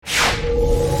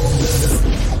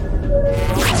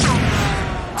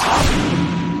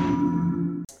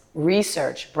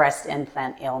research breast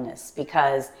implant illness,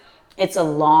 because it's a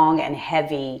long and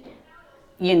heavy,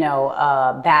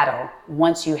 battle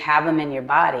once you have them in your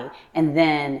body. And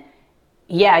then,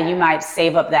 yeah, you might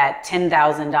save up that $10,000,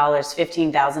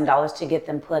 $15,000 to get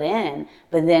them put in,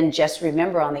 but then just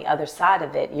remember on the other side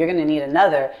of it, you're going to need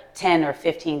another $10,000 or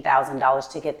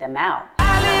 $15,000 to get them out.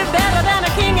 I live better than a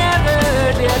king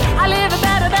ever did. I live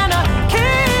better than a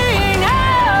king.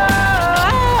 I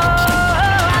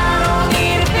don't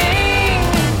need a thing.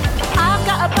 I've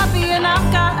got a puppy and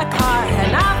I've got a car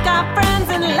and I've got friends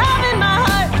and love in my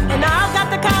heart and I've got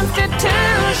the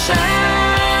Constitution.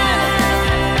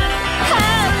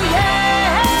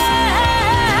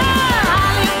 I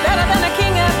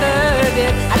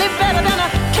live better than a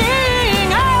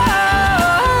king.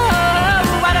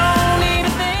 Oh, I don't need a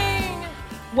thing.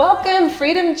 Welcome,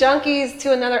 Freedom Junkies,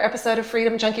 to another episode of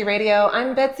Freedom Junkie Radio.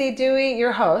 I'm Betsy Dewey,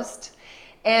 your host.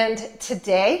 And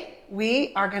today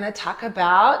we are going to talk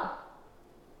about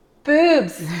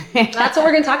boobs. That's what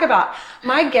we're going to talk about.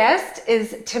 My guest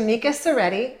is Tamika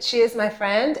Soretti. She is my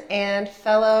friend and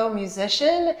fellow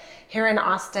musician here in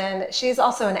Austin. She's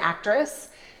also an actress.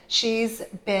 She's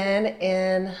been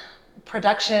in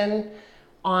production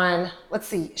on,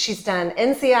 she's done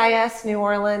NCIS, New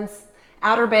Orleans,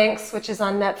 Outer Banks, which is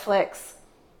on Netflix,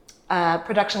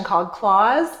 production called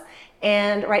Claws,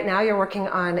 and right now you're working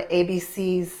on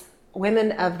ABC's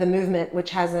Women of the Movement,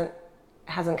 which hasn't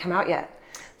come out yet.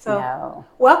 So, No.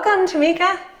 Welcome,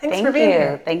 Tamika. Thanks for being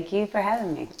here. Thank you for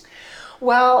having me.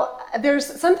 Well, there's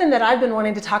something that I've been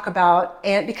wanting to talk about,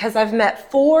 and because I've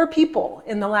met 4 people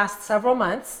in the last several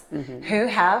months who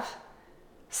have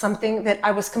something that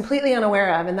I was completely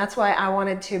unaware of, and that's why I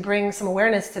wanted to bring some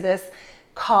awareness to this,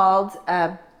 called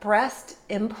breast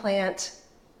implant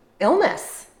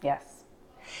illness. Yes.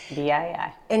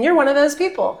 BII. And you're one of those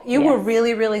people. You were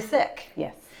really, really sick.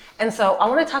 Yes. And so I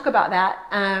want to talk about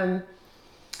that.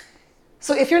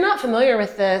 So if you're not familiar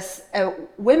with this,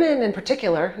 women in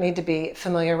particular need to be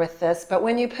familiar with this, but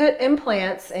when you put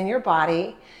implants in your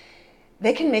body,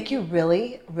 they can make you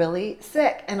really, really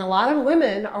sick. And a lot of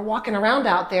women are walking around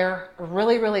out there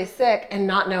really, really sick and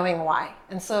not knowing why.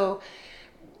 And so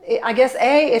I guess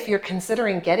A, if you're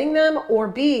considering getting them, or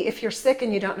B, if you're sick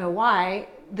and you don't know why,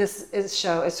 this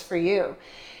show is for you.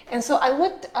 And so I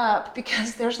looked up,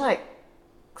 because there's like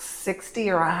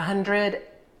 60 or 100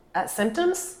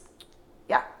 symptoms.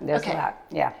 Yeah. There's a lot.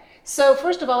 Yeah. So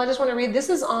first of all, I just want to read, this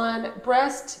is on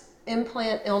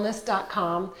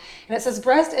breastimplantillness.com, and it says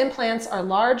breast implants are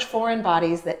large foreign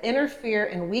bodies that interfere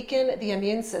and weaken the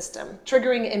immune system,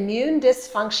 triggering immune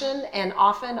dysfunction and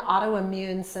often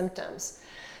autoimmune symptoms.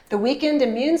 The weakened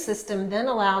immune system then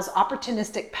allows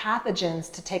opportunistic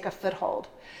pathogens to take a foothold.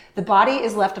 The body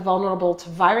is left vulnerable to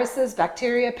viruses,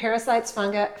 bacteria, parasites,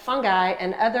 fungi,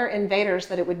 and other invaders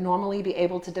that it would normally be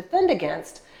able to defend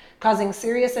against, causing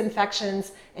serious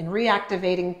infections and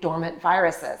reactivating dormant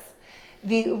viruses.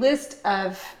 The list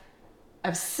of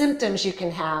symptoms you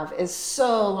can have is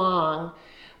so long.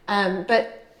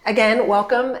 But again,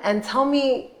 welcome, and tell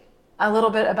me a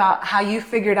little bit about how you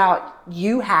figured out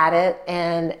you had it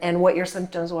and what your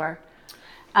symptoms were.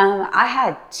 I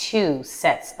had 2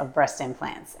 sets of breast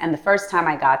implants, and the first time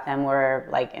I got them were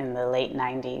like in the late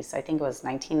 90s. I think it was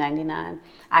 1999.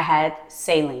 I had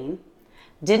saline.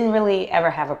 Didn't really ever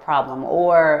have a problem,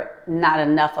 or not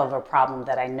enough of a problem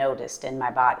that I noticed in my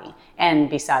body.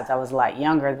 And besides, I was a lot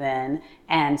younger then,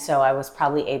 and so I was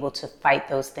probably able to fight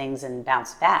those things and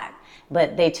bounce back.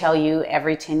 But they tell you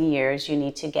every 10 years you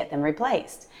need to get them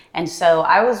replaced. And so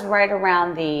I was right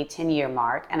around the 10-year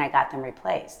mark, and I got them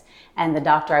replaced. And the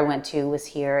doctor I went to was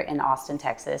here in Austin,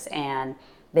 Texas, and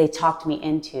they talked me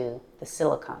into the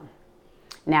silicone.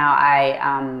 Now,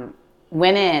 I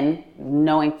went in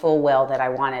knowing full well that I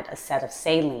wanted a set of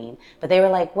saline, but they were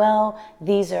like, well,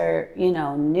 these are,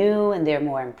 new and they're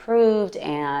more improved.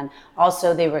 And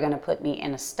also they were going to put me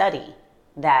in a study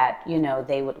that,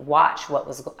 they would watch what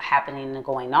was happening and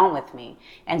going on with me.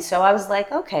 And so I was like,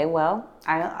 okay, well,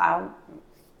 I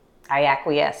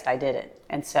acquiesced, I did it.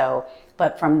 And so,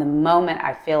 but from the moment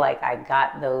I feel like I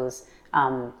got those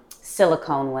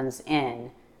silicone ones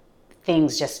in,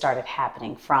 things just started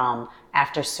happening. From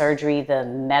after surgery, the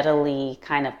metally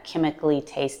kind of chemically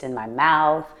taste in my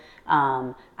mouth.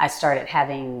 I started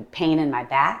having pain in my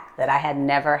back that I had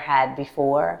never had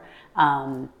before.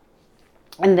 And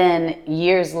then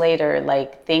years later,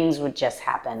 like, things would just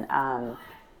happen.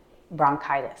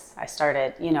 Bronchitis. I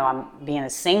started, I'm being a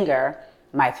singer,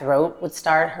 my throat would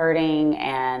start hurting,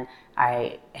 and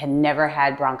I had never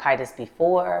had bronchitis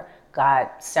before,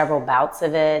 got several bouts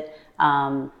of it.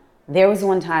 There was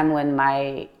one time when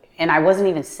and I wasn't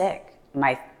even sick,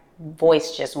 my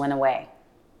voice just went away.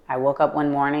 I woke up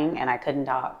one morning and I couldn't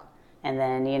talk. And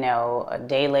then, a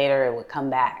day later it would come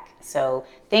back. So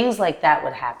things like that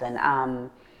would happen.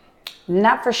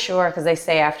 Not for sure, because they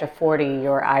say after 40,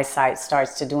 your eyesight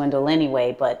starts to dwindle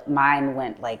anyway, but mine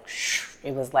went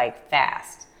it was like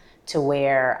fast to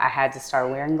where I had to start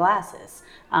wearing glasses.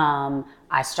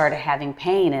 I started having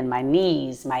pain in my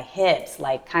knees, my hips,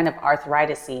 like kind of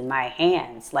arthritis-y, my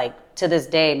hands. Like to this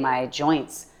day, my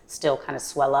joints still kind of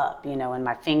swell up, in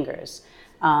my fingers.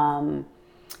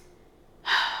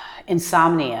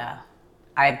 Insomnia.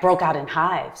 I broke out in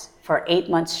hives. For 8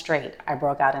 months straight, I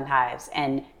broke out in hives,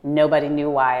 and nobody knew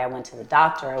why. I went to the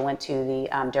doctor. I went to the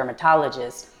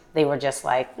dermatologist. They were just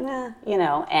like,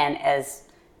 and as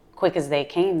quick as they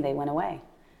came, they went away.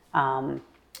 I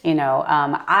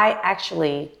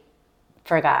actually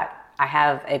forgot. I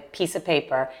have a piece of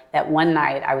paper that one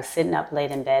night I was sitting up late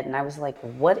in bed and I was like,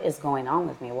 what is going on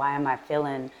with me? Why am I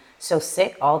feeling so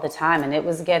sick all the time? And it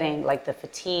was getting like the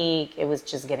fatigue, it was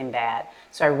just getting bad.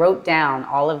 So I wrote down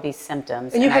all of these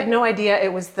symptoms. And you had no idea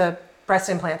it was the breast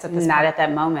implants at this point? Not at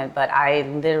that moment, but I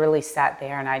literally sat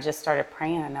there and I just started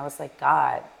praying and I was like,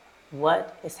 God,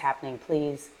 what is happening?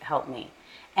 Please help me.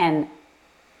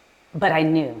 But I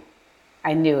knew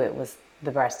it was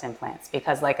the breast implants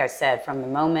because like I said, from the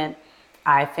moment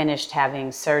I finished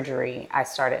having surgery, I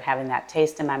started having that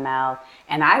taste in my mouth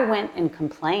and I went and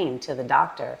complained to the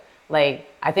doctor.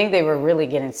 Like, I think they were really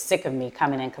getting sick of me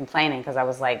coming and complaining because I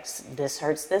was like, this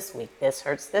hurts this week, this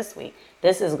hurts this week,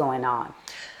 this is going on.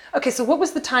 Okay, so what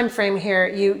was the time frame here?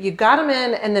 You got them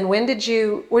in, and then when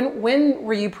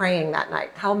were you praying that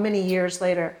night? How many years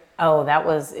later? Oh, that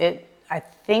was it. I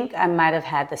think I might have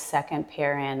had the second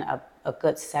pair in a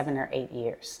good 7 or 8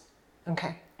 years.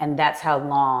 Okay. And that's how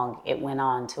long it went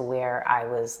on to where I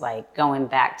was like going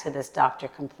back to this doctor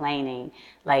complaining,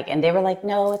 and they were like,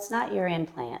 no, it's not your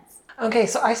implants. Okay,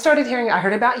 so I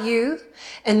heard about you,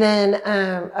 and then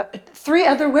 3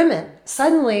 other women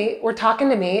suddenly were talking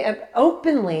to me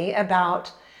openly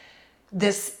about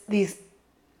these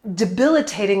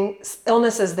debilitating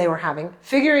illnesses they were having,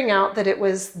 figuring out that it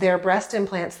was their breast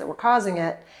implants that were causing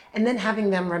it, and then having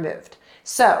them removed.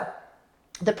 So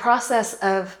the process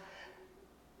of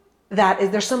that is,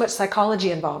 there's so much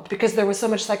psychology involved because there was so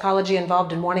much psychology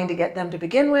involved in wanting to get them to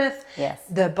begin with. Yes.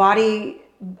 The body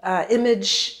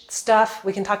image stuff,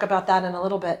 we can talk about that in a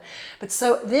little bit. But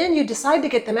so then you decide to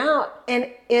get them out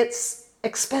and it's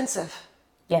expensive.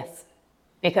 Yes,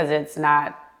 because it's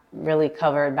not really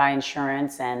covered by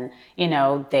insurance and,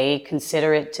 they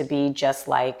consider it to be just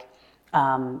like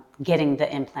getting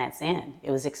the implants in.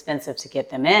 It was expensive to get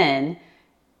them in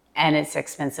and it's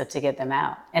expensive to get them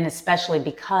out. And especially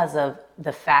because of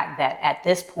the fact that at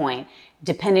this point,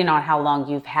 depending on how long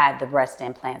you've had the breast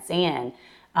implants in,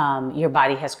 your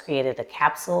body has created a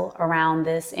capsule around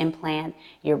this implant,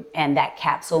 and that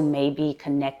capsule may be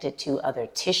connected to other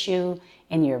tissue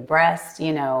in your breast.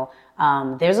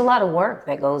 There's a lot of work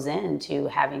that goes into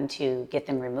having to get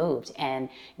them removed. And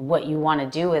what you want to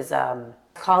do is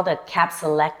called a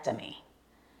capsulectomy.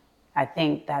 I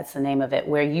think that's the name of it,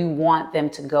 where you want them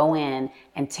to go in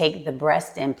and take the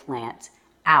breast implant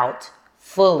out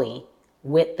fully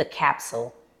with the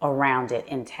capsule around it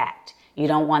intact. You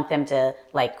don't want them to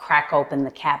crack open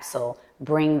the capsule,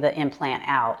 bring the implant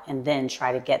out, and then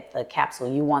try to get the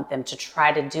capsule. You want them to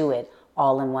try to do it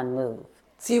all in one move.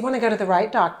 So you want to go to the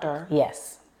right doctor.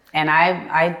 Yes. And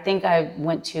I think I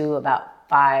went to about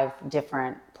 5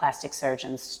 different plastic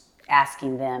surgeons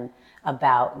asking them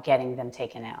about getting them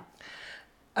taken out.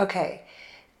 Okay.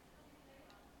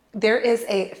 There is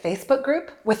a Facebook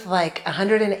group with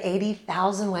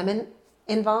 180,000 women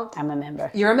involved. I'm a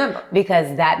member. You're a member.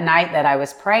 Because that night that I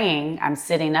was praying, I'm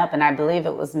sitting up and I believe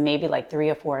it was maybe 3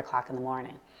 or 4 o'clock in the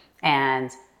morning.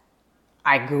 And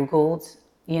I Googled,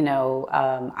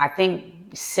 I think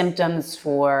symptoms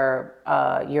for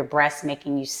your breast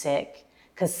making you sick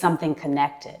because something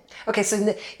connected. Okay,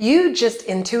 so you just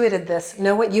intuited this.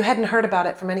 You hadn't heard about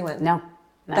it from anyone? No.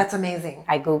 That's amazing.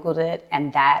 I Googled it,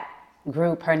 and that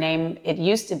group, her name, it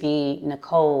used to be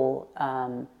Nicole.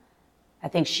 I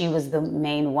think she was the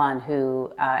main one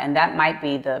who, and that might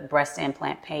be the breast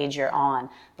implant page you're on,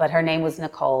 but her name was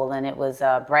Nicole, and it was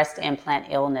Breast Implant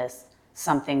Illness,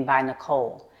 something by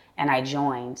Nicole. And I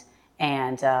joined,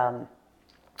 and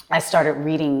I started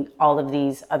reading all of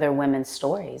these other women's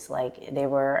stories. They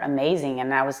were amazing.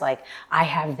 And I was like, I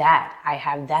have that, I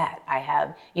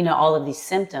have, all of these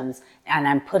symptoms, and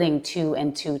I'm putting 2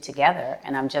 and 2 together.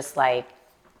 And I'm just like,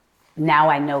 now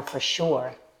I know for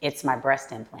sure it's my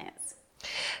breast implants.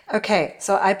 Okay,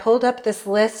 so I pulled up this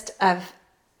list of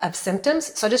of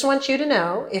symptoms. So I just want you to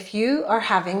know if you are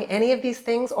having any of these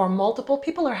things or multiple,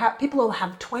 people will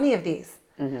have 20 of these.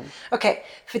 Okay,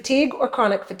 fatigue or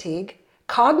chronic fatigue,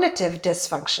 cognitive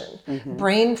dysfunction,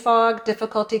 brain fog,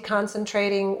 difficulty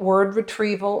concentrating, word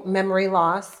retrieval, memory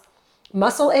loss,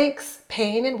 muscle aches,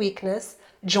 pain and weakness,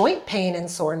 joint pain and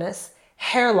soreness,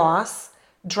 hair loss,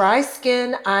 dry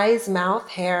skin, eyes, mouth,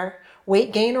 hair,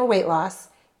 weight gain or weight loss,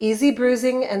 easy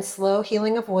bruising and slow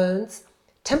healing of wounds,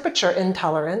 temperature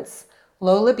intolerance,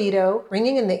 low libido,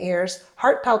 ringing in the ears,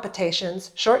 heart palpitations,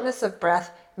 shortness of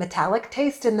breath, metallic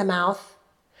taste in the mouth,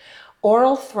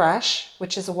 oral thrush,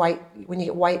 which is white when you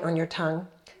get white on your tongue,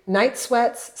 night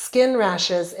sweats, skin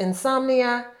rashes,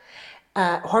 insomnia,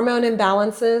 hormone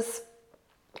imbalances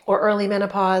or early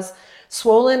menopause,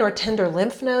 swollen or tender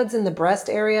lymph nodes in the breast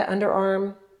area,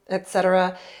 underarm,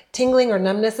 etc., tingling or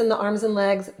numbness in the arms and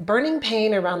legs, burning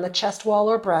pain around the chest wall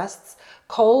or breasts,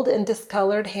 cold and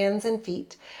discolored hands and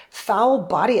feet, foul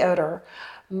body odor,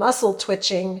 muscle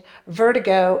twitching,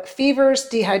 vertigo, fevers,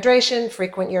 dehydration,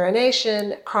 frequent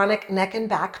urination, chronic neck and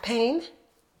back pain,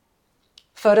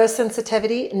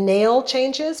 photosensitivity, nail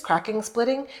changes, cracking,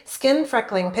 splitting, skin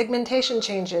freckling, pigmentation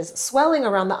changes, swelling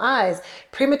around the eyes,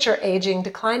 premature aging,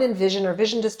 decline in vision or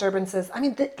vision disturbances. I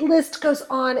mean, the list goes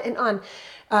on and on.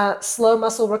 Slow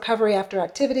muscle recovery after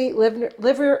activity,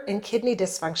 liver and kidney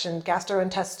dysfunction,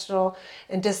 gastrointestinal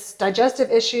and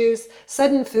digestive issues,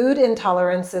 sudden food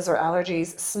intolerances or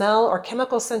allergies, smell or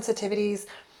chemical sensitivities.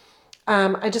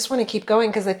 I just want to keep going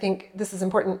because I think this is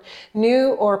important.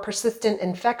 New or persistent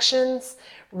infections,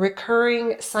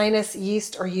 recurring sinus,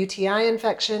 yeast, or UTI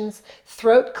infections,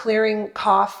 throat clearing,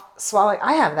 cough, swallowing.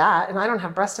 I have that, and I don't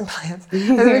have breast implants. I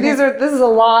mean, this is a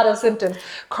lot of symptoms.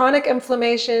 Chronic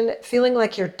inflammation, feeling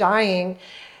like you're dying,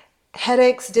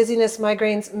 headaches, dizziness,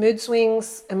 migraines, mood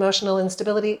swings, emotional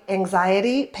instability,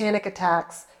 anxiety, panic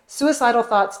attacks, suicidal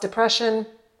thoughts, depression,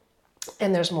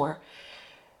 and there's more.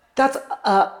 That's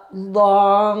a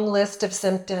long list of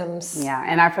symptoms. Yeah,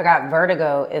 and I forgot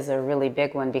vertigo is a really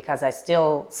big one because I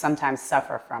still sometimes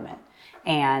suffer from it.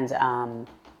 And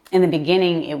in the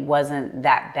beginning, it wasn't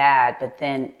that bad, but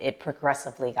then it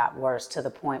progressively got worse to the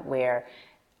point where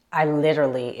I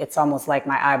literally, it's almost like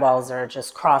my eyeballs are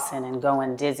just crossing and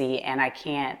going dizzy, and I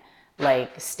can't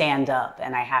like stand up,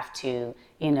 and I have to,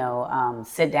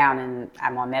 sit down, and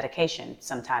I'm on medication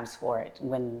sometimes for it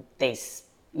when they,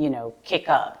 kick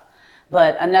up.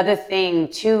 But another thing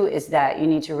too is that you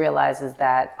need to realize is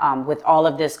that with all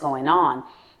of this going on,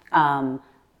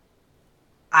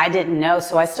 I didn't know.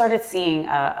 So I started seeing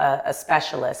a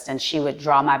specialist, and she would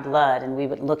draw my blood, and we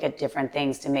would look at different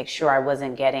things to make sure I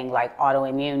wasn't getting like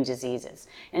autoimmune diseases.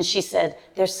 And she said,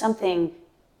 there's something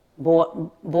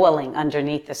boiling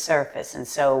underneath the surface. And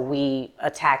so we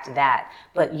attacked that.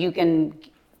 But you can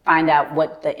find out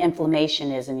what the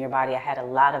inflammation is in your body. I had a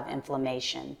lot of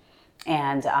inflammation.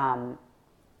 And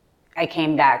I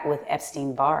came back with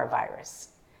Epstein-Barr virus.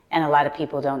 And a lot of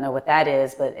people don't know what that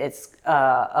is, but it's,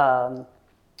 the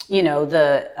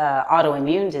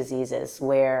autoimmune diseases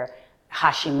where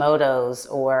Hashimoto's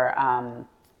or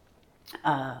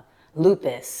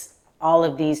lupus, all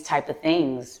of these type of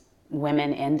things,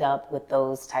 women end up with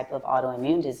those type of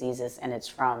autoimmune diseases, and it's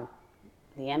from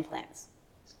the implants.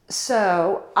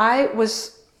 So I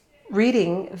was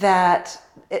reading that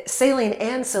saline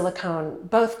and silicone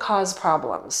both cause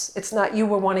problems. It's not you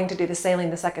were wanting to do the saline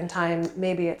the second time,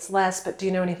 maybe it's less, but do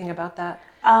you know anything about that?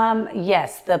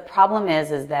 Yes, the problem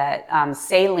is that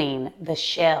saline, the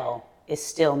shell, is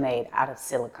still made out of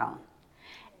silicone.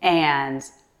 And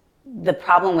the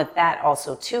problem with that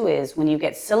also too is when you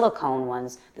get silicone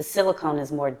ones, the silicone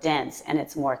is more dense and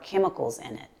it's more chemicals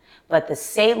in it. But the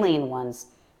saline ones,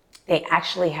 they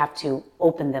actually have to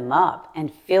open them up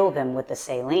and fill them with the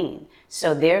saline.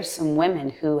 So there's some women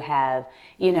who have,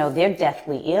 they're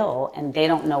deathly ill and they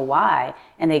don't know why,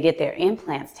 and they get their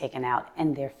implants taken out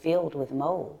and they're filled with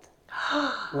mold.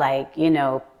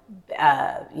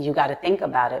 You got to think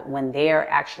about it. When they're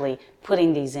actually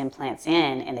putting these implants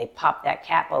in and they pop that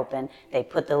cap open, they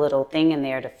put the little thing in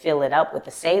there to fill it up with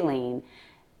the saline,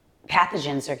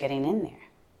 pathogens are getting in there.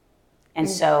 And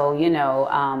so,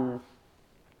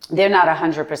 they're not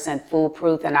 100%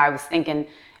 foolproof. And I was thinking,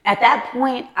 at that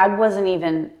point, I was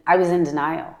in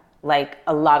denial, like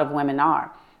a lot of women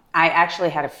are. I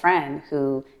actually had a friend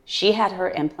who, she had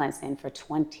her implants in for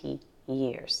 20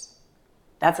 years.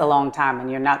 That's a long time, and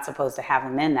you're not supposed to have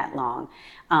them in that long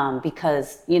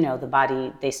because, the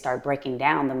body, they start breaking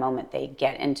down the moment they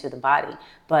get into the body.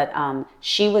 But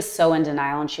she was so in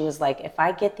denial, and she was like, if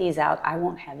I get these out, I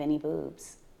won't have any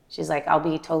boobs. She's like, I'll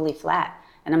be totally flat.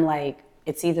 And I'm like,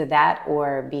 it's either that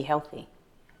or be healthy.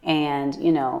 And,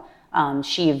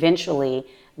 She eventually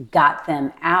got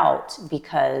them out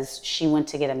because she went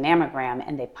to get a mammogram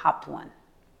and they popped one.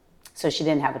 So she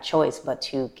didn't have a choice but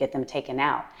to get them taken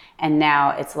out. And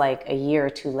now it's like a year or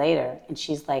two later, and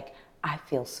she's like, I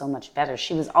feel so much better.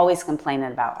 She was always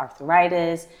complaining about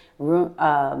arthritis. What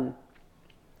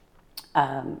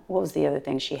was the other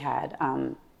thing she had?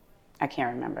 I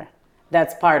can't remember.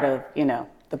 That's part of,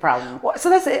 the problem. So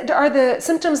that's it. Are the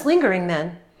symptoms lingering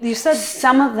then? You said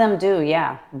some of them do,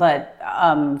 yeah. But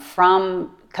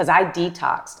because I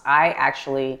detoxed, I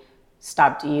actually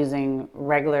stopped using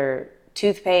regular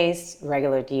toothpaste,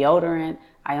 regular deodorant.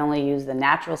 I only use the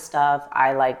natural stuff.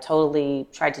 I totally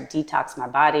tried to detox my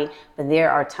body. But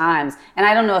there are times, and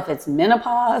I don't know if it's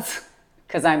menopause,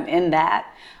 because I'm in that,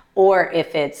 or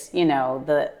if it's,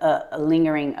 the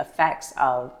lingering effects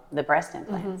of the breast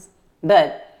implants. Mm-hmm.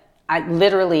 But I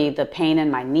literally, the pain in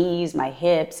my knees, my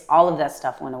hips, all of that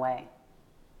stuff went away.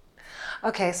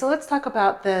 Okay, so let's talk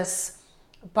about this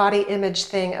body image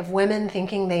thing of women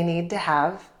thinking they need to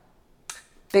have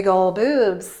big old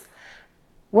boobs.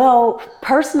 Well,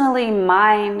 personally,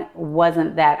 mine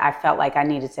wasn't that I felt like I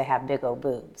needed to have big old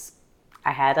boobs.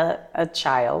 I had a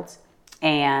child,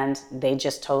 and they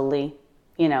just totally,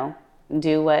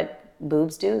 do what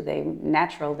boobs do.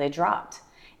 They dropped.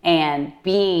 And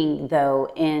being,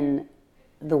 though, in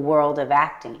the world of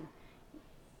acting,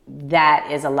 that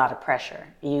is a lot of pressure.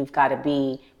 You've got to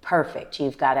be perfect.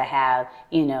 You've got to have,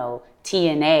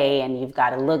 TNA, and you've got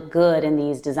to look good in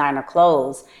these designer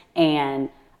clothes. And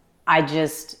I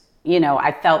just,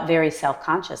 I felt very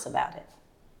self-conscious about it.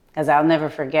 Because I'll never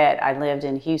forget, I lived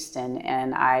in Houston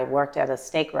and I worked at a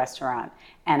steak restaurant,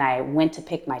 and I went to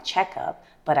pick my check up,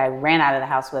 but I ran out of the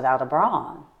house without a bra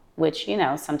on, which,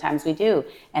 sometimes we do.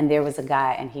 And there was a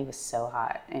guy, and he was so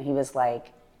hot. And he was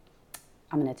like,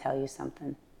 I'm going to tell you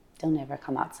something. Don't ever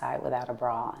come outside without a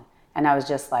bra on. And I was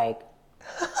just like,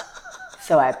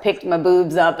 so I picked my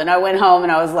boobs up and I went home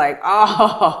and I was like,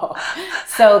 oh.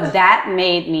 So that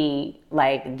made me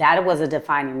that was a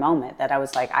defining moment that I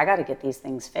was like, I got to get these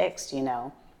things fixed,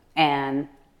 And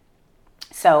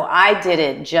so I did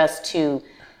it just to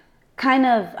kind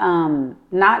of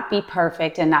not be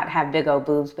perfect and not have big old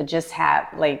boobs, but just have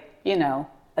a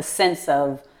sense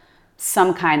of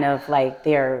some kind of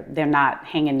they're not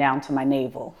hanging down to my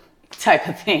navel type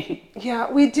of thing. Yeah,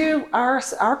 we do.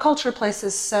 Our culture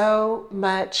places so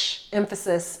much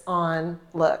emphasis on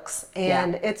looks,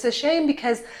 and it's a shame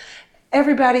because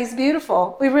everybody's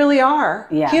beautiful. We really are.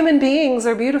 Yeah. Human beings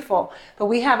are beautiful, but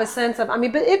we have a sense of,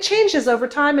 but it changes over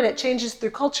time, and it changes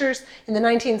through cultures. In the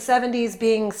 1970s,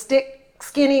 being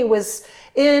skinny was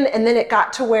in, and then it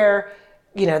got to where,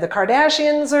 the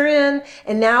Kardashians are in,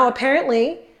 and now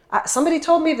apparently, somebody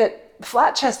told me that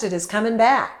flat-chested is coming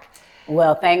back.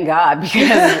 Well, thank God,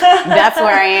 because that's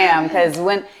where I am.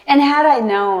 And had I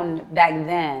known back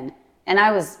then, and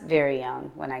I was very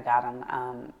young when I got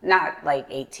them, not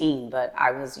 18, but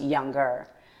I was younger.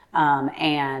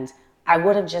 And I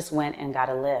would have just went and got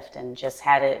a lift and just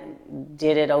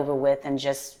did it over with and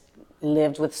just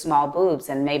lived with small boobs.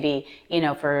 And maybe,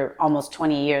 for almost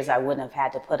 20 years, I wouldn't have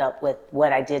had to put up with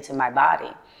what I did to my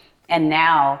body. And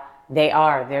now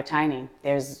they're tiny.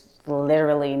 There's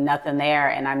literally nothing there,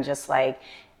 and I'm just I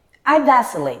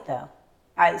vacillate though.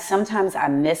 Sometimes I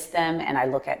miss them, and I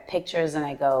look at pictures and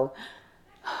I go,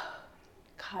 oh,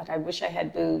 God, I wish I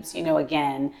had boobs,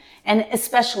 again. And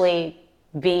especially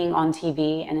being on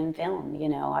TV and in film,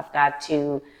 I've got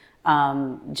to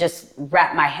just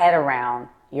wrap my head around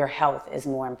your health is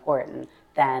more important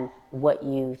than what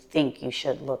you think you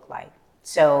should look like.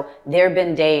 So there have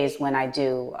been days when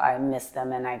I miss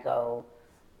them and I go,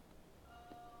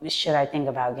 should I think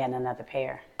about getting another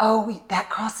pair? Oh,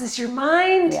 that crosses your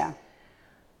mind? Yeah.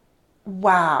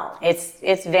 Wow. It's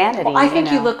vanity. Well, I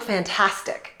think you look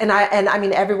fantastic. And I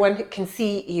mean, everyone can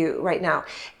see you right now.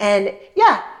 And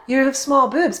yeah, you have small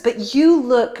boobs, but you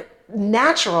look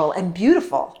natural and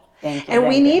beautiful. Thank you. And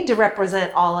we need to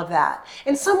represent all of that.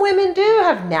 And some women do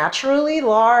have naturally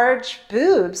large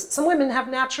boobs. Some women have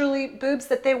naturally boobs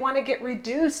that they want to get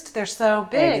reduced. They're so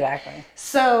big. Exactly.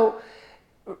 So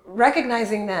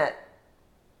recognizing that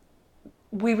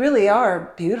we really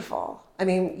are beautiful. I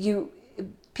mean,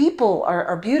 people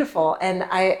are beautiful, and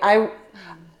I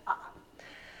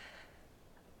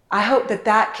hope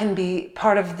that can be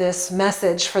part of this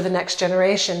message for the next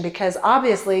generation, because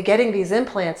obviously getting these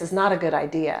implants is not a good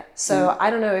idea. So I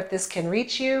don't know if this can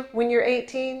reach you when you're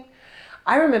 18.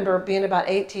 I remember being about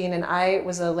 18, and I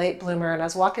was a late bloomer, and I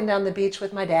was walking down the beach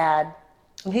with my dad,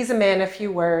 and he's a man of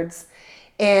few words,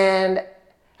 and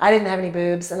I didn't have any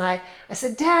boobs. And I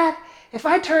said, Dad, if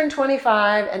I turn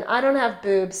 25 and I don't have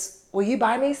boobs, will you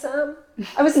buy me some?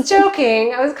 I was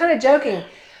joking. I was kind of joking.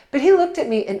 But he looked at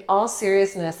me in all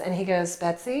seriousness and he goes,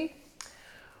 Betsy,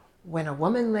 when a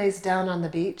woman lays down on the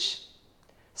beach,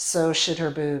 so should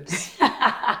her boobs.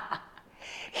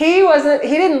 He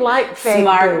didn't like fake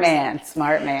boobs.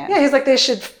 Smart man. Yeah, he's like, they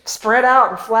should spread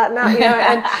out and flatten out, you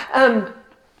know.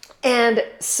 And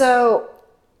so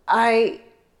I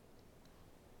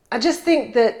just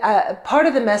think that part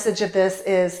of the message of this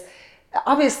is,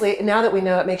 obviously, now that we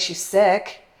know it makes you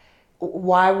sick,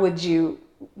 why would you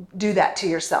do that to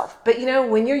yourself? But you know,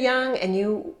 when you're young and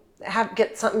you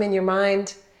get something in your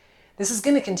mind, this is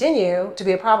going to continue to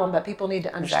be a problem. But people need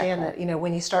to understand that, you know,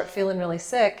 when you start feeling really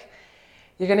sick,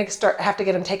 you're going to have to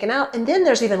get them taken out, and then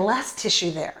there's even less tissue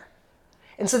there,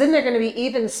 and so then they're going to be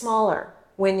even smaller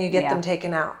when you get them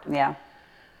taken out. Yeah.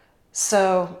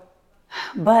 So,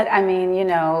 but I mean, you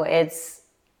know, it's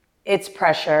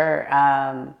pressure.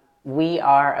 We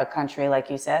are a country,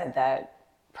 like you said, that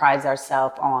prides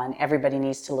ourselves on everybody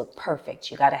needs to look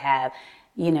perfect. You got to have,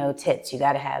 you know, tits. You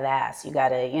got to have ass. You got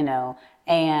to, you know,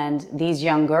 and these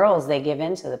young girls, they give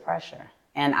into the pressure.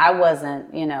 And I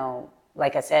wasn't, you know,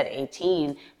 like I said,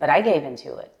 18, but I gave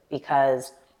into it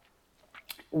because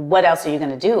what else are you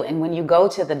going to do? And when you go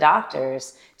to the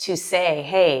doctors to say,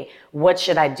 hey, what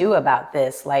should I do about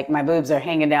this? Like my boobs are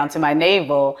hanging down to my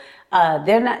navel.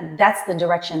 That's the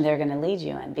direction they're going to lead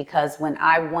you in. Because when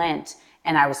I went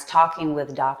and I was talking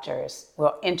with doctors,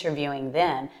 well, interviewing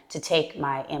them to take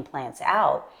my implants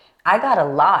out, I got a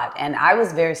lot. And I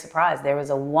was very surprised. There was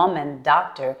a woman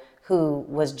doctor who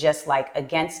was just like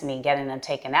against me getting them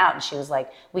taken out. And she was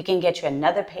like, we can get you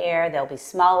another pair. They'll be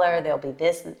smaller. They'll be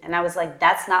this. And I was like,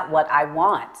 that's not what I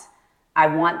want. I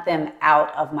want them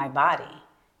out of my body,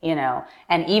 you know.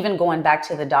 And even going back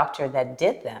to the doctor that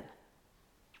did them,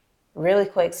 really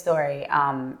quick story.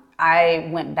 I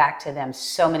went back to them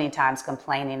so many times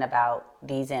complaining about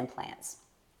these implants.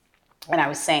 And I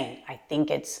was saying, I think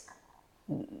it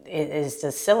is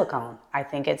the silicone. I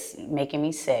think it's making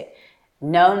me sick.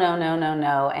 No.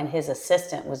 And his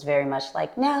assistant was very much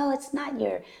like, no, it's not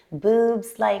your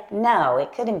boobs. Like, no,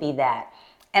 it couldn't be that.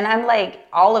 And I'm like,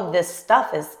 all of this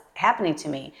stuff is happening to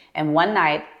me. And one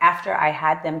night after I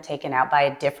had them taken out by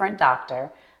a different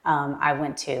doctor, I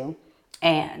went to,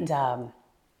 and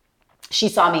she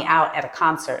saw me out at a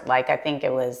concert. Like, I think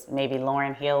it was maybe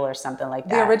Lauryn Hill or something like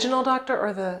that. The original doctor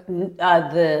or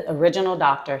the original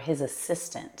doctor, his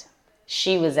assistant.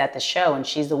 She was at the show, and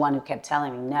she's the one who kept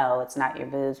telling me, no, it's not your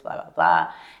boobs, blah, blah,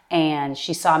 blah. And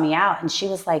she saw me out, and she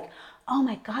was like, oh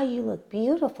my God, you look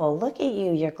beautiful. Look at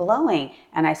you, you're glowing.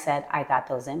 And I said, I got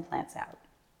those implants out.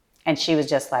 And she was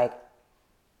just like,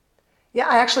 yeah,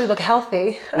 I actually look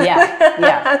healthy.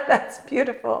 Yeah. That's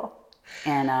beautiful.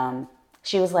 And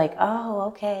she was like, oh,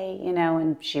 okay, you know,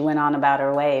 and she went on about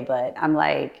her way. But I'm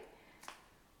like,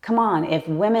 come on, if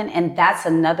women, and that's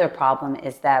another problem,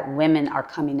 is that women are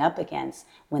coming up against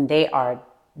when they are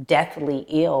deathly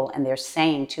ill and they're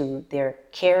saying to their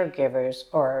caregivers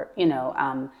or, you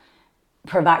know,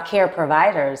 care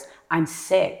providers, I'm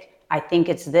sick. I think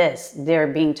it's this. They're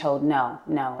being told, no,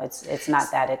 it's not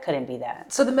that. It couldn't be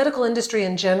that. So the medical industry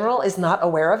in general is not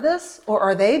aware of this, or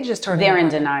are they just turning? They're in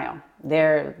denial.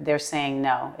 They're saying,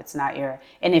 no, it's not your.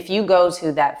 And if you go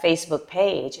to that Facebook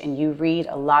page and you read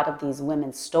a lot of these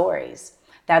women's stories,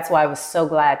 that's why I was so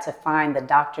glad to find the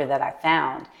doctor that I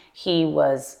found. He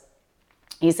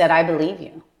said, I believe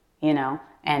you, you know,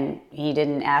 and he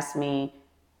didn't ask me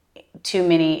too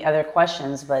many other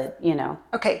questions, but you know.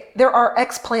 Okay, there are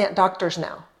explant doctors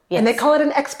now. Yes. And they call it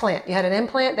an explant. You had an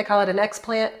implant, they call it an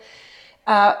explant.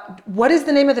 What is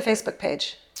the name of the Facebook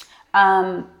page?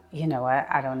 You know what?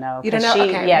 I don't know. You don't know?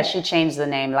 Okay. Yeah, she changed the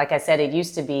name. Like I said, it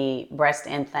used to be Breast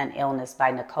Implant Illness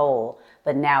by Nicole,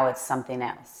 but now it's something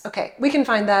else. Okay, we can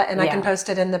find that, and I can post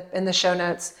it in the show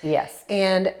notes. Yes.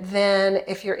 And then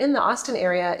if you're in the Austin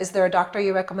area, is there a doctor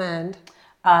you recommend?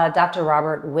 Dr.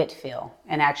 Robert Whitfield,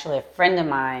 and actually a friend of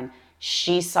mine,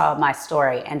 she saw my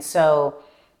story. And so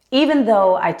even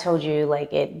though I told you,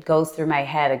 like, it goes through my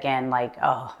head again, like,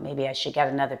 oh, maybe I should get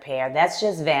another pair. That's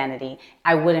just vanity.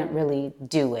 I wouldn't really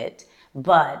do it.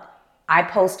 But I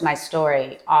post my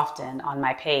story often on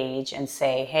my page and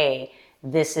say, hey,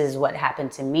 this is what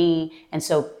happened to me. And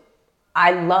so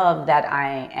I love that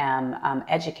I am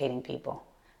educating people.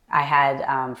 I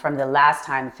had, from the last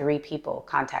time, 3 people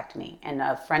contact me. And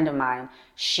a friend of mine,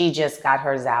 she just got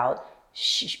hers out.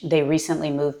 They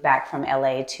recently moved back from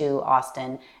LA to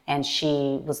Austin, and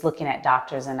she was looking at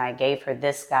doctors, and I gave her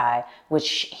this guy,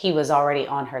 which he was already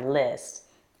on her list.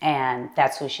 And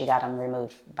that's who she got him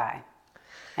removed by.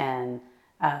 And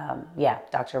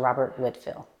Dr. Robert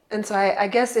Whitfield. And so I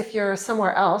guess if you're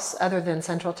somewhere else other than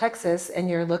Central Texas and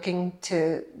you're looking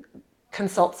to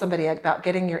consult somebody about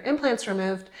getting your implants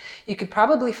removed, you could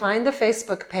probably find the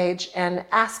Facebook page and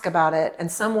ask about it, and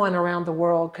someone around the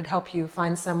world could help you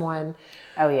find someone.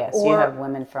 Oh yes, you have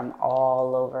women from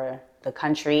all over the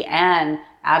country and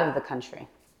out of the country.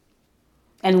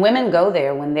 And women go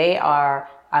there when they are,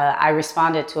 I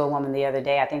responded to a woman the other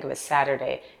day, I think it was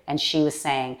Saturday, and she was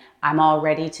saying, I'm all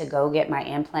ready to go get my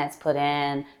implants put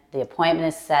in, the appointment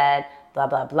is set, blah,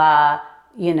 blah, blah.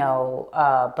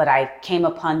 But I came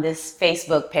upon this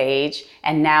Facebook page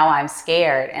and now I'm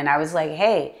scared. And I was like,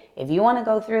 hey, if you want to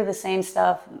go through the same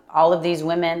stuff, all of these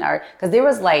women are, because there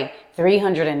was like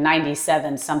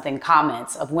 397 something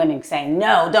comments of women saying,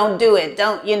 no, don't do it,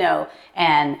 don't,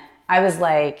 and I was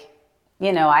like,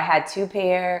 I had 2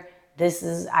 pair,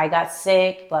 I got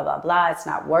sick, blah, blah, blah, it's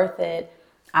not worth it.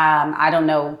 I don't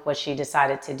know what she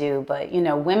decided to do, but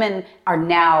women are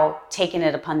now taking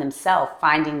it upon themselves,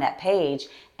 finding that page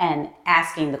and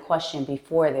asking the question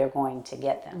before they're going to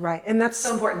get them. Right, and that's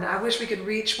so important. I wish we could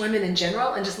reach women in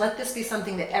general and just let this be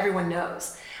something that everyone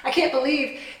knows. I can't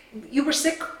believe you were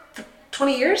sick for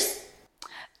 20 years?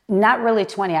 Not really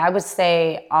 20. I would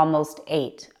say almost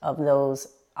 8 of those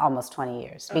almost 20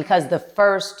 years. Okay. Because the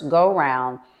first go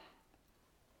round,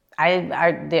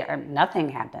 nothing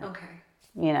happened. Okay.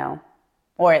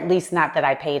 Or at least not that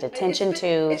I paid attention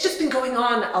to. It's just been going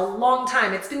on a long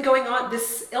time. It's been going on,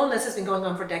 this illness has been going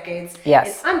on for decades.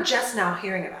 Yes. And I'm just now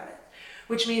hearing about it,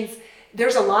 which means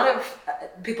there's a lot of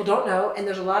people don't know, and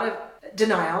there's a lot of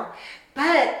denial.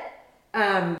 But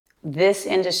this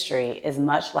industry is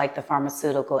much like the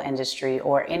pharmaceutical industry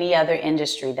or any other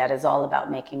industry that is all about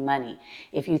making money.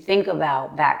 If you think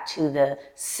about back to the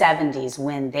 70s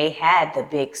when they had the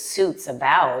big suits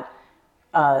about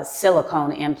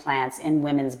silicone implants in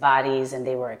women's bodies and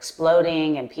they were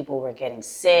exploding and people were getting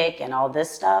sick and all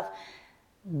this stuff,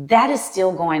 that is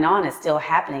still going on, it's still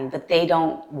happening, but they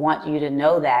don't want you to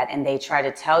know that, and they try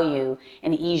to tell you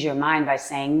and ease your mind by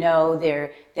saying, no,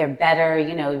 they're better,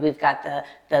 we've got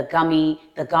the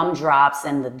gum drops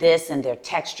and the this, and they're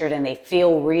textured and they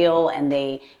feel real, and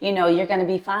they, you're gonna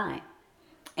be fine.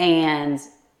 And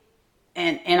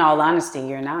in all honesty,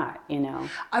 you're not,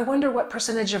 I wonder what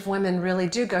percentage of women really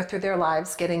do go through their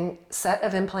lives getting set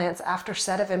of implants after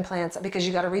set of implants, because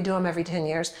you got to redo them every 10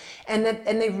 years. And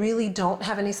they really don't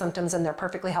have any symptoms and they're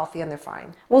perfectly healthy and they're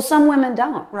fine. Well, some women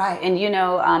don't. Right. And,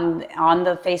 on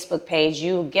the Facebook page,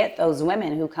 you get those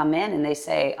women who come in and they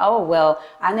say, oh, well,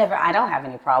 I don't have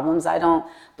any problems.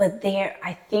 But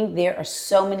I think there are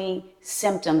so many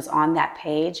symptoms on that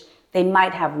page. They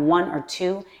might have 1 or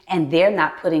 2, and they're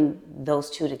not putting those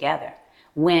 2 together.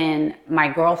 When my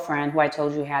girlfriend, who I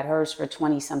told you had hers for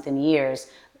 20-something years,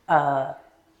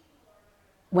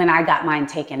 when I got mine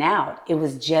taken out, it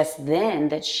was just then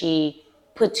that she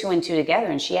put 2 and 2 together,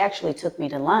 and she actually took me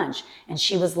to lunch. And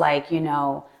she was like,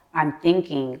 I'm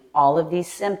thinking all of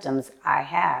these symptoms I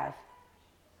have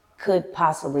could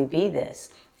possibly be this.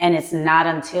 And it's not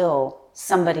until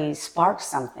somebody sparks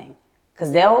something.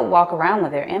 Because they'll walk around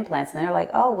with their implants and they're like,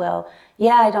 oh, well,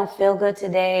 yeah, I don't feel good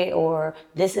today, or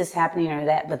this is happening or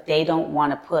that, but they don't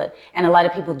want to put, and a lot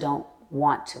of people don't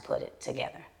want to put it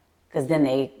together. Because then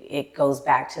it goes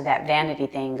back to that vanity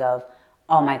thing of,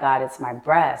 oh my God, it's my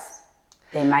breasts.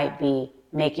 They might be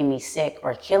making me sick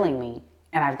or killing me,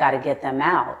 and I've got to get them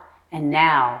out. And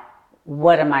now, who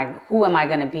am I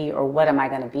going to be, or what am I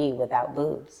going to be without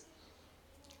boobs?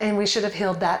 And we should have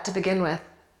healed that to begin with.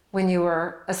 When you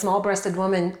were a small-breasted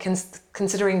woman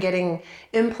considering getting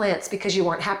implants because you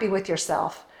weren't happy with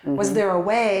yourself. Mm-hmm. Was there a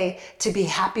way to be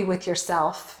happy with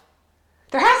yourself?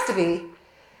 There has to be.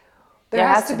 There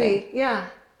has to be. Yeah.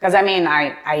 Because I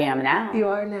am now. You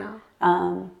are now.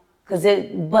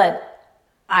 But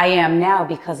I am now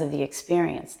because of the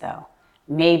experience, though.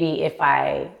 Maybe if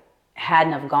I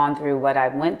hadn't have gone through what I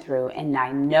went through and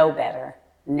I know better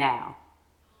now,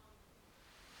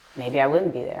 maybe I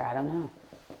wouldn't be there. I don't know.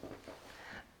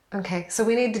 Okay, so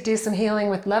we need to do some healing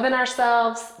with loving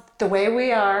ourselves the way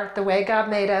we are, the way God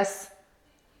made us.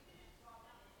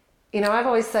 I've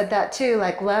always said that too,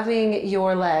 like loving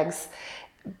your legs.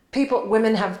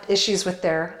 Women have issues with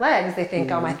their legs. They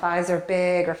think, oh, my thighs are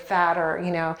big or fat or,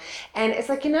 and it's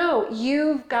like,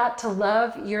 you've got to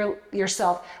love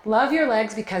yourself. Love your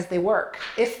legs because they work,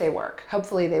 if they work.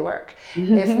 Hopefully they work.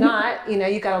 If not,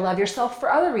 you got to love yourself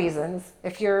for other reasons.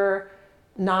 If you're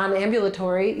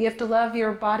non-ambulatory, you have to love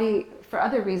your body for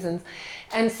other reasons.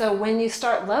 And so when you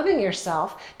start loving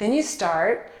yourself, then you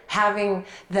start having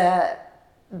the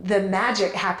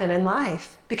magic happen in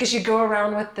life, because you go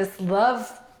around with this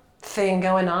love thing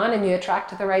going on, and you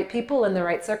attract the right people in the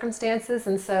right circumstances.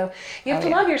 And so you have to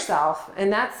love yourself,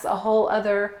 and that's a whole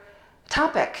other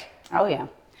topic. Oh, yeah.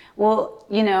 Well,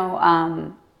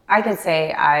 I can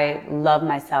say I love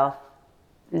myself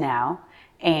now,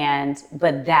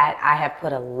 but that I have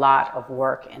put a lot of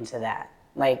work into that.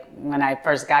 Like when I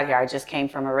first got here, I just came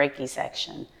from a Reiki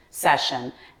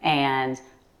session, and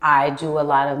I do a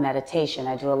lot of meditation.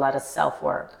 I do a lot of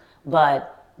self-work.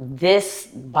 But this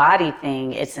body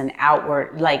thing, it's an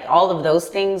outward, like all of those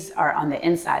things are on the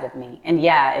inside of me. And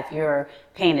yeah, if you're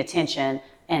paying attention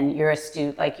and you're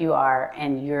astute like you are,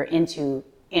 and you're into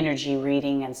energy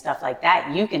reading and stuff like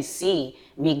that, you can see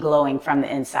me glowing from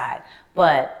the inside.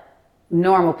 But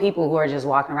normal people who are just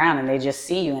walking around and they just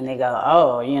see you and they go,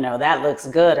 oh, that looks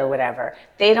good or whatever,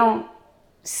 they don't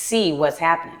see what's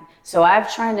happening. So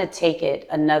I've tried to take it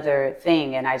another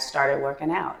thing, and I started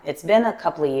working out. It's been a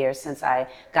couple of years since I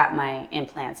got my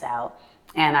implants out,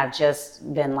 and I've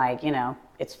just been like,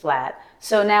 it's flat.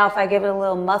 So now if I give it a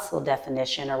little muscle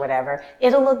definition or whatever,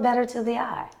 it'll look better to the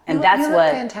eye. And that's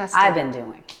what fantastic. I've been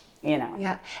doing,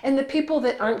 Yeah. And the people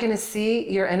that aren't going to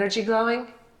see your energy glowing,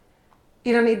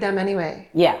 you don't need them anyway.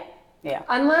 Yeah.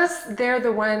 Unless they're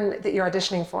the one that you're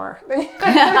auditioning for.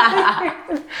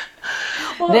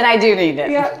 Well, then I do need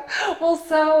it. Yeah. Well,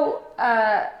 so,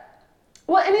 and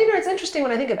it's interesting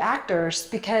when I think of actors,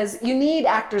 because you need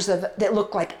actors that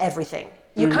look like everything.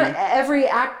 You can't, every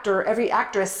actor, every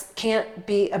actress can't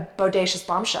be a bodacious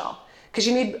bombshell, because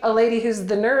you need a lady who's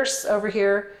the nurse over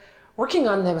here working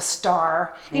on the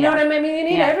star. You know what I mean? You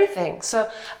need everything. So,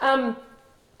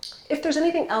 if there's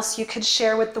anything else you could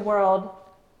share with the world,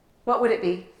 what would it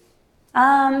be?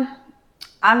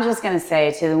 I'm just going to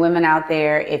say to the women out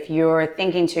there, if you're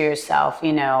thinking to yourself,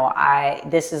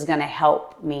 this is going to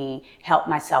help me help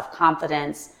my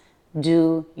self-confidence,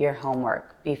 do your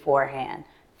homework beforehand.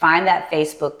 Find that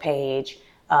Facebook page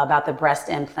about the breast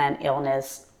implant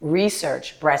illness.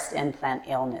 Research breast implant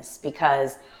illness,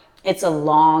 because it's a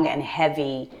long and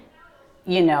heavy,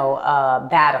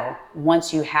 battle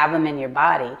once you have them in your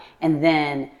body. And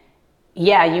then,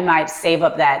 you might save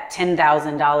up that $10,000,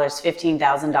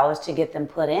 $15,000 to get them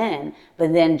put in,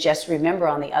 but then just remember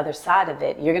on the other side of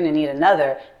it, you're going to need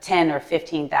another $10,000 or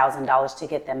 $15,000 to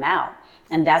get them out.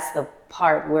 And that's the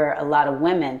part where a lot of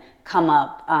women come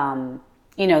up,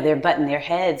 they're butting their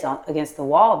heads against the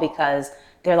wall, because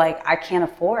they're like, I can't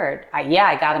afford, I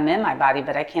got them in my body,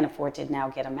 but I can't afford to now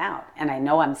get them out. And I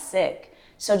know I'm sick.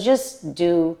 So just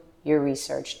do your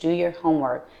research, do your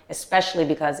homework, especially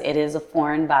because it is a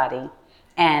foreign body.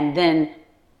 And then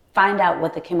find out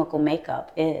what the chemical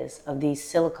makeup is of these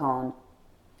silicone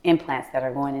implants that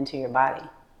are going into your body.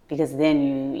 Because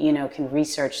then you can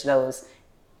research those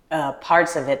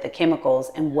parts of it, the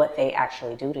chemicals, and what they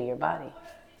actually do to your body.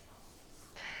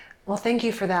 Well, thank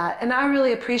you for that. And I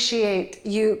really appreciate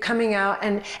you coming out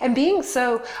and being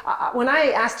so, when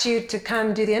I asked you to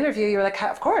come do the interview, you were like,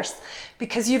 of course,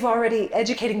 because you've already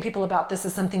educating people about this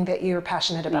is something that you're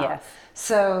passionate about. Yes.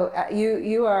 So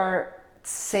you are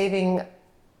saving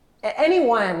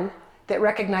anyone that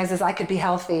recognizes I could be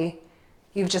healthy.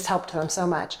 You've just helped them so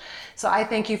much. So I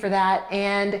thank you for that.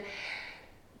 And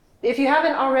if you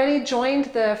haven't already joined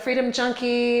the Freedom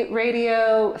Junkie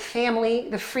Radio family,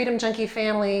 the Freedom Junkie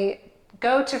family,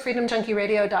 go to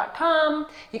freedomjunkieradio.com.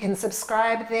 You can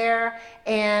subscribe there,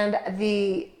 and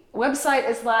the website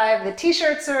is live. The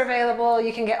t-shirts are available.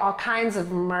 You can get all kinds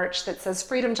of merch that says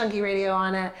Freedom Junkie Radio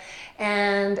on it.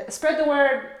 And spread the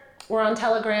word. We're on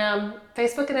Telegram,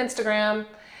 Facebook and Instagram,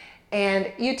 and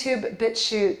YouTube,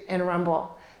 BitChute, and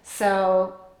Rumble.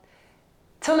 So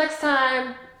till next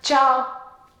time, ciao.